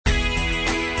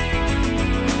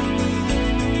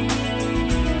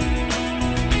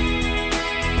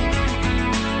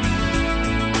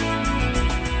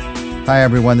Hi,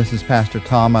 everyone. This is Pastor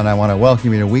Tom, and I want to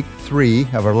welcome you to week 3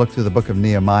 of our look through the book of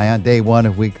Nehemiah, day 1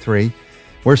 of week 3.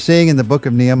 We're seeing in the book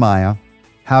of Nehemiah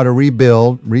how to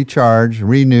rebuild, recharge,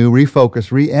 renew,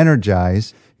 refocus,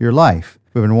 re-energize your life.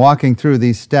 We've been walking through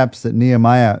these steps that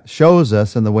Nehemiah shows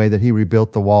us in the way that he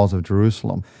rebuilt the walls of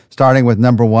Jerusalem. Starting with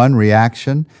number 1,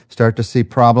 reaction. Start to see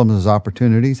problems as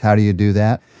opportunities. How do you do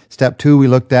that? Step 2 we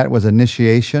looked at was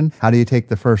initiation. How do you take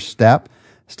the first step?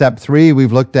 Step 3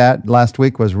 we've looked at last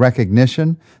week was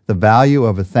recognition, the value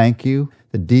of a thank you,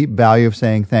 the deep value of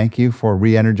saying thank you for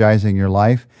re-energizing your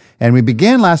life. And we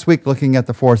began last week looking at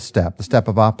the 4th step, the step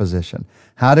of opposition,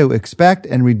 how to expect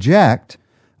and reject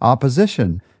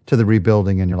opposition to the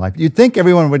rebuilding in your life. You'd think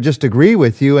everyone would just agree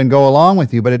with you and go along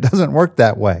with you, but it doesn't work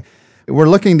that way. We're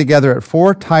looking together at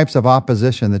 4 types of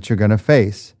opposition that you're going to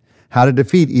face, how to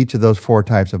defeat each of those 4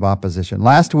 types of opposition.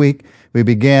 Last week, we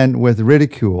began with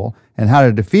ridicule and how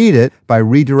to defeat it by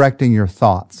redirecting your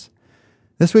thoughts.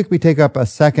 This week, we take up a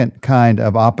second kind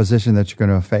of opposition that you're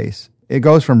going to face. It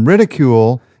goes from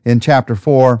ridicule in chapter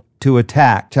 4 to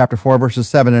attack. Chapter 4, verses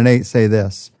 7 and 8 say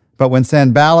this, "But when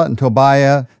Sanballat and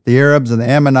Tobiah, the Arabs and the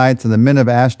Ammonites and the men of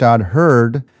Ashdod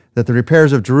heard that the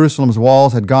repairs of Jerusalem's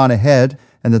walls had gone ahead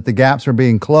and that the gaps were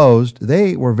being closed,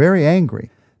 they were very angry.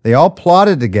 They all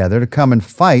plotted together to come and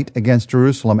fight against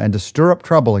Jerusalem and to stir up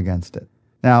trouble against it."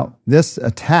 Now, this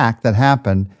attack that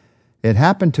happened, it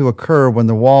happened to occur when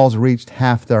the walls reached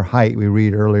half their height, we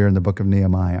read earlier in the book of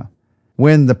Nehemiah.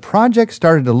 When the project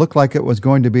started to look like it was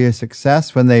going to be a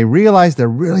success, when they realized they're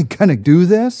really going to do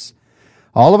this,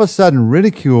 all of a sudden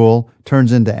ridicule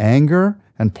turns into anger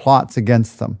and plots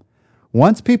against them.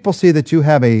 Once people see that you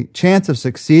have a chance of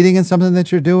succeeding in something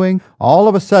that you're doing, all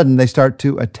of a sudden they start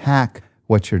to attack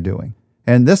what you're doing.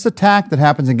 And this attack that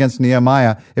happens against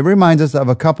Nehemiah, it reminds us of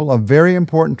a couple of very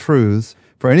important truths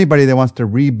for anybody that wants to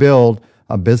rebuild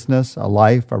a business, a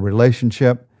life, a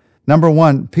relationship. Number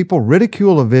 1, people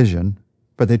ridicule a vision,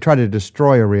 but they try to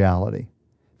destroy a reality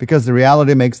because the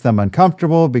reality makes them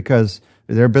uncomfortable, because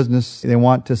their business, they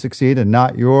want to succeed and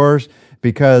not yours,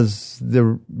 because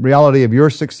the reality of your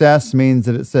success means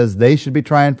that it says they should be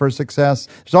trying for success.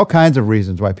 There's all kinds of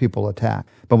reasons why people attack.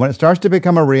 But when it starts to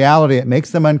become a reality, it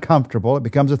makes them uncomfortable. It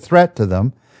becomes a threat to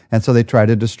them, and so they try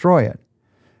to destroy it.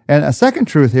 And a second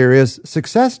truth here is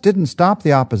success didn't stop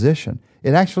the opposition.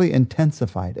 It actually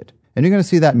intensified it. And you're going to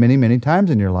see that many, many times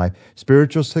in your life.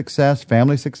 Spiritual success,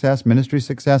 family success, ministry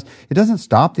success. It doesn't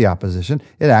stop the opposition.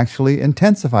 It actually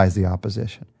intensifies the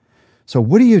opposition. So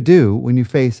what do you do when you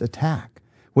face attack?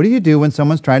 What do you do when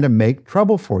someone's trying to make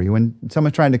trouble for you, when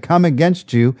someone's trying to come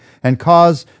against you and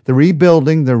cause the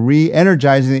rebuilding, the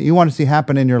re-energizing that you want to see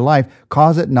happen in your life,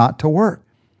 cause it not to work?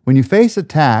 When you face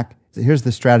attack, here's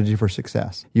the strategy for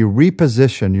success. You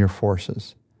reposition your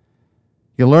forces.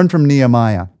 You learn from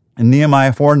Nehemiah. In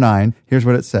Nehemiah 4:9, here's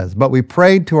what it says, "But we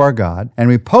prayed to our God, and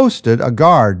we posted a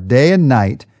guard day and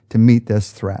night to meet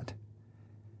this threat."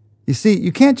 You see,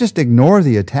 you can't just ignore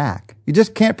the attack. You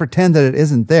just can't pretend that it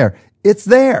isn't there. It's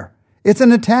there. It's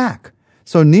an attack.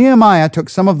 So Nehemiah took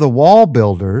some of the wall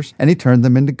builders and he turned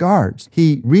them into guards.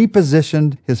 He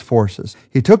repositioned his forces.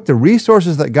 He took the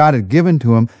resources that God had given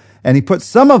to him and he put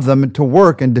some of them to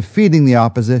work in defeating the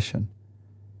opposition.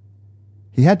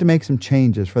 He had to make some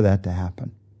changes for that to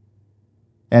happen.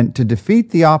 And to defeat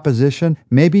the opposition,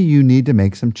 maybe you need to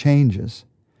make some changes.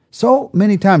 So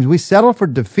many times we settle for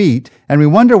defeat and we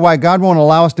wonder why God won't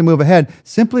allow us to move ahead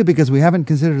simply because we haven't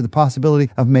considered the possibility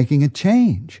of making a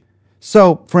change.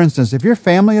 So, for instance, if your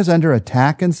family is under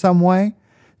attack in some way,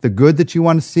 the good that you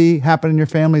want to see happen in your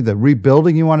family, the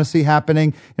rebuilding you want to see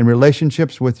happening in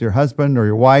relationships with your husband or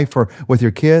your wife or with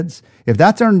your kids, if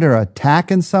that's under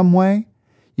attack in some way,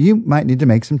 you might need to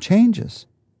make some changes.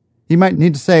 You might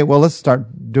need to say, well, let's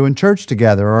start doing church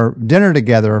together or dinner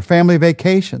together or family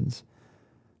vacations.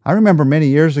 I remember many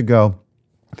years ago,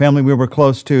 a family we were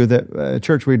close to, that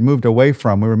church we'd moved away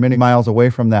from, we were many miles away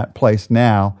from that place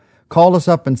now, called us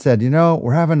up and said,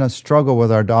 we're having a struggle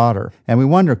with our daughter, and we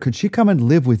wonder, could she come and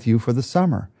live with you for the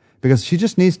summer? Because she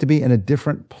just needs to be in a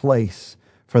different place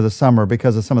for the summer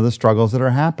because of some of the struggles that are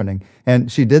happening.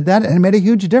 And she did that, and it made a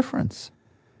huge difference.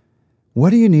 What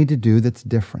do you need to do that's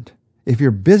different? If your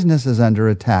business is under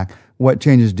attack, what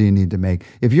changes do you need to make?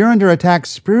 If you're under attack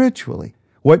spiritually,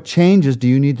 what changes do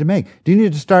you need to make? Do you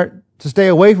need to start to stay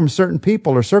away from certain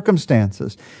people or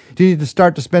circumstances? Do you need to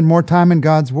start to spend more time in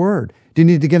God's Word? Do you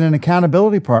need to get an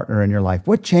accountability partner in your life?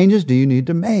 What changes do you need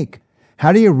to make?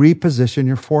 How do you reposition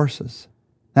your forces?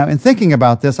 Now, in thinking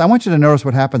about this, I want you to notice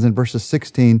what happens in verses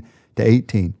 16 to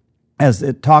 18 as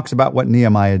it talks about what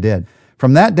Nehemiah did.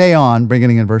 From that day on,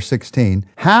 beginning in verse 16,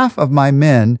 half of my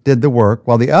men did the work,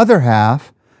 while the other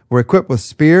half were equipped with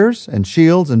spears and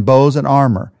shields and bows and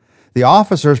armor. The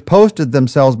officers posted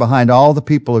themselves behind all the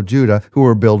people of Judah who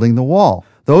were building the wall.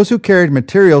 Those who carried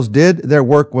materials did their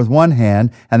work with one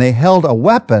hand, and they held a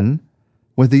weapon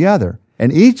with the other.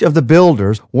 And each of the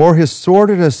builders wore his sword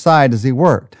at his side as he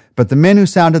worked. But the men who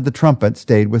sounded the trumpet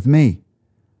stayed with me.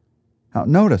 Now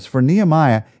notice, for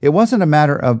Nehemiah, it wasn't a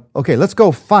matter of, okay, let's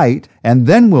go fight and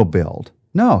then we'll build.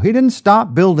 No, he didn't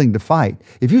stop building to fight.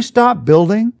 If you stop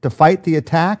building to fight the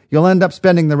attack, you'll end up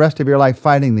spending the rest of your life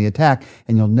fighting the attack,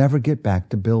 and you'll never get back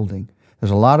to building.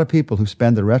 There's a lot of people who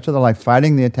spend the rest of their life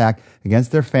fighting the attack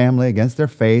against their family, against their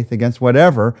faith, against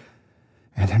whatever,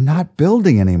 and they're not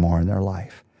building anymore in their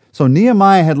life. So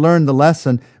Nehemiah had learned the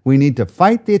lesson, we need to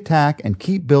fight the attack and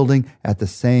keep building at the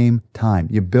same time.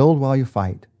 You build while you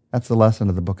fight. That's the lesson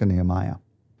of the book of Nehemiah.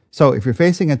 So if you're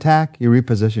facing attack, you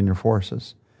reposition your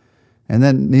forces. And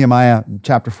then Nehemiah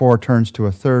chapter 4 turns to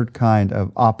a third kind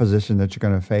of opposition that you're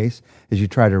going to face as you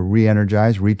try to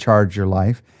re-energize, recharge your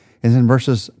life. It's in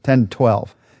verses 10 to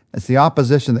 12. It's the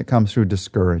opposition that comes through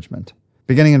discouragement.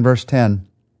 Beginning in verse 10,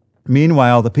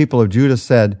 meanwhile, the people of Judah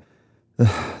said,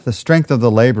 the strength of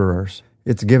the laborers,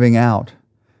 it's giving out.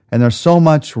 And there's so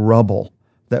much rubble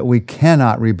that we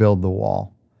cannot rebuild the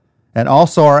wall. And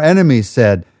also our enemies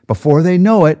said, before they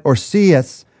know it or see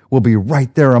us, we'll be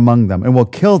right there among them, and we'll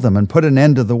kill them and put an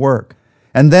end to the work.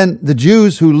 And then the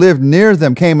Jews who lived near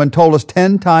them came and told us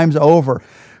 10 times over,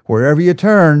 wherever you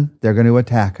turn, they're going to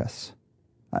attack us.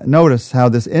 Notice how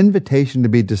this invitation to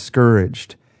be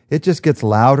discouraged, it just gets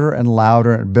louder and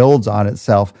louder and builds on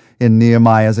itself in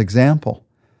Nehemiah's example.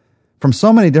 From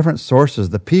so many different sources,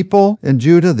 the people in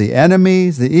Judah, the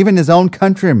enemies, even his own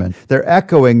countrymen, they're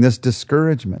echoing this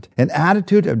discouragement. An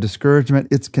attitude of discouragement,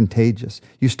 it's contagious.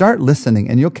 You start listening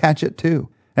and you'll catch it too.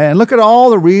 And look at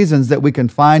all the reasons that we can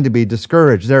find to be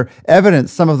discouraged. They're evident,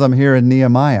 some of them here in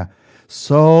Nehemiah.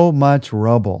 So much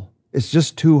rubble. It's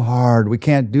just too hard. We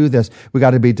can't do this. We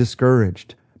got to be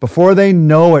discouraged. Before they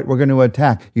know it, we're going to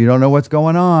attack. You don't know what's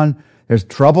going on. There's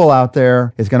trouble out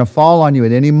there. It's going to fall on you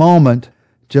at any moment.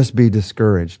 Just be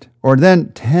discouraged. Or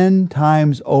then 10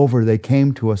 times over, they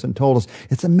came to us and told us,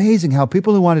 it's amazing how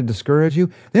people who want to discourage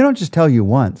you, they don't just tell you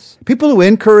once. People who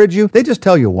encourage you, they just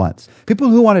tell you once. People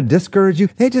who want to discourage you,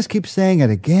 they just keep saying it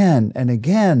again and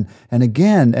again and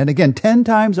again and again, 10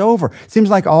 times over. Seems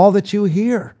like all that you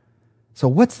hear. So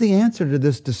what's the answer to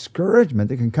this discouragement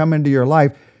that can come into your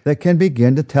life that can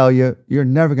begin to tell you you're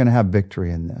never going to have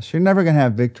victory in this? You're never going to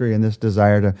have victory in this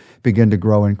desire to begin to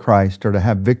grow in Christ, or to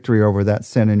have victory over that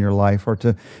sin in your life, or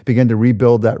to begin to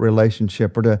rebuild that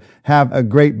relationship, or to have a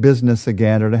great business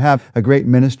again, or to have a great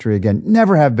ministry again.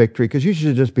 Never have victory, because you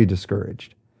should just be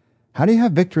discouraged. How do you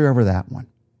have victory over that one?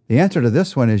 The answer to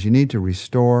this one is you need to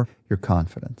restore your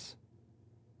confidence.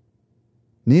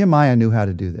 Nehemiah knew how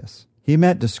to do this. He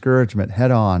met discouragement head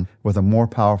on with a more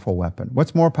powerful weapon.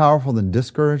 What's more powerful than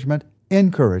discouragement?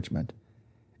 Encouragement.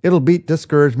 It'll beat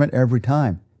discouragement every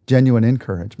time. Genuine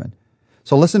encouragement.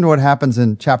 So listen to what happens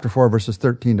in chapter 4, verses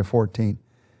 13 to 14.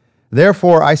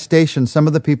 Therefore, I stationed some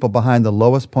of the people behind the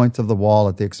lowest points of the wall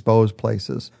at the exposed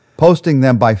places, posting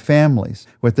them by families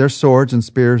with their swords and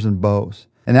spears and bows.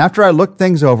 And after I looked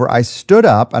things over, I stood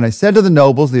up and I said to the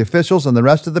nobles, the officials, and the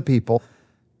rest of the people,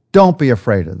 don't be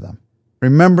afraid of them.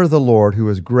 Remember the Lord who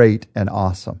is great and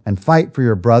awesome, and fight for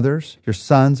your brothers, your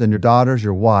sons and your daughters,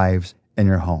 your wives, and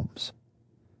your homes.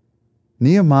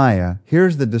 Nehemiah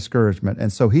hears the discouragement,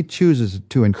 and so he chooses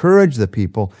to encourage the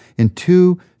people in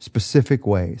two specific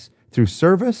ways, through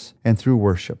service and through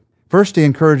worship. First, he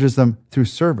encourages them through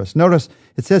service. Notice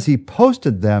it says he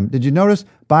posted them, did you notice,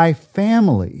 by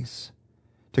families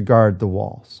to guard the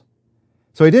walls.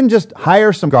 So he didn't just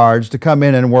hire some guards to come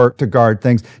in and work to guard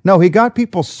things. No, he got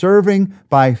people serving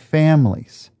by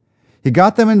families. He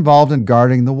got them involved in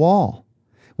guarding the wall.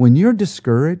 When you're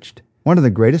discouraged, one of the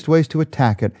greatest ways to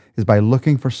attack it is by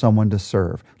looking for someone to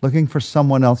serve, looking for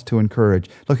someone else to encourage,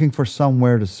 looking for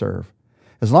somewhere to serve.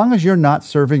 As long as you're not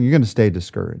serving, you're going to stay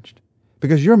discouraged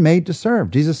because you're made to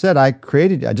serve. Jesus said, I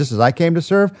created you. Just as I came to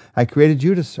serve, I created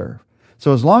you to serve.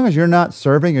 So as long as you're not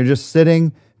serving, you're just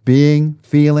sitting, being,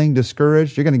 feeling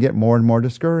discouraged, you're going to get more and more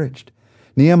discouraged.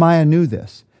 Nehemiah knew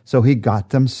this, so he got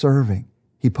them serving.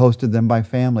 He posted them by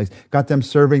families, got them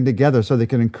serving together so they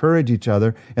could encourage each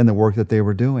other in the work that they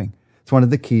were doing. It's one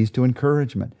of the keys to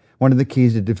encouragement. One of the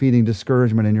keys to defeating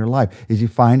discouragement in your life is you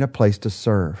find a place to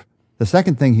serve. The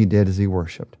second thing he did is he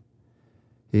worshiped.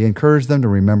 He encouraged them to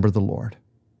remember the Lord.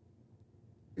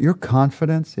 Your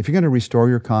confidence, if you're going to restore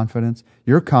your confidence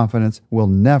will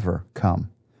never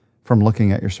come from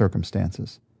looking at your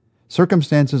circumstances.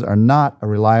 Circumstances are not a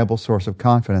reliable source of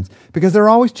confidence because they're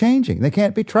always changing. They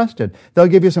can't be trusted. They'll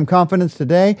give you some confidence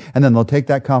today, and then they'll take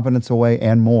that confidence away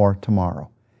and more tomorrow.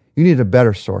 You need a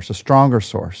better source, a stronger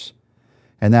source,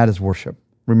 and that is worship,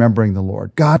 remembering the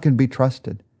Lord. God can be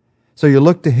trusted. So you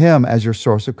look to Him as your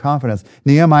source of confidence.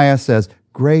 Nehemiah says,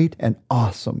 great and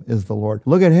awesome is the Lord.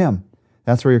 Look at Him.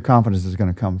 That's where your confidence is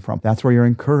going to come from. That's where your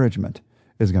encouragement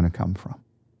is going to come from.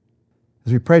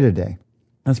 As we pray today,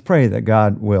 let's pray that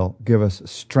God will give us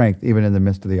strength even in the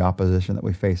midst of the opposition that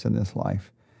we face in this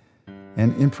life.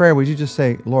 And in prayer, would you just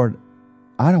say, Lord,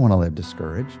 I don't want to live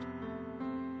discouraged.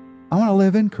 I want to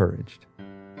live encouraged.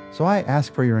 So I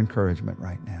ask for your encouragement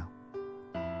right now.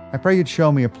 I pray you'd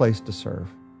show me a place to serve.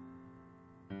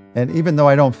 And even though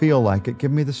I don't feel like it,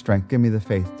 give me the strength, give me the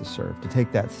faith to serve, to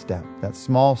take that step, that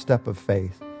small step of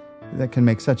faith that can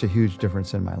make such a huge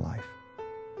difference in my life.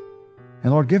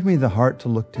 And Lord, give me the heart to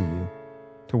look to you,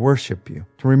 to worship you,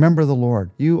 to remember the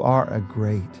Lord. You are a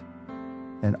great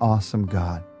and awesome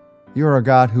God. You are a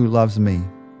God who loves me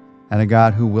and a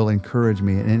God who will encourage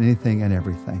me in anything and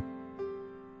everything.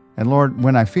 And Lord,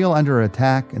 when I feel under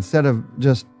attack, instead of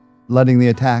just letting the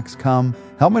attacks come,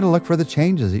 help me to look for the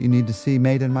changes that you need to see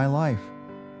made in my life.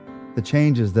 The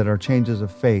changes that are changes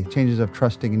of faith, changes of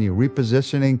trusting in you,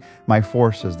 repositioning my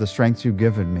forces, the strengths you've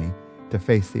given me to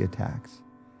face the attacks.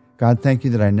 God, thank you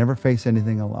that I never face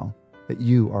anything alone, that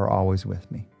you are always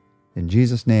with me. In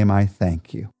Jesus' name, I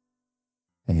thank you.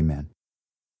 Amen.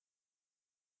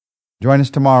 Join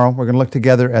us tomorrow. We're going to look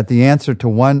together at the answer to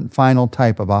one final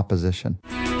type of opposition.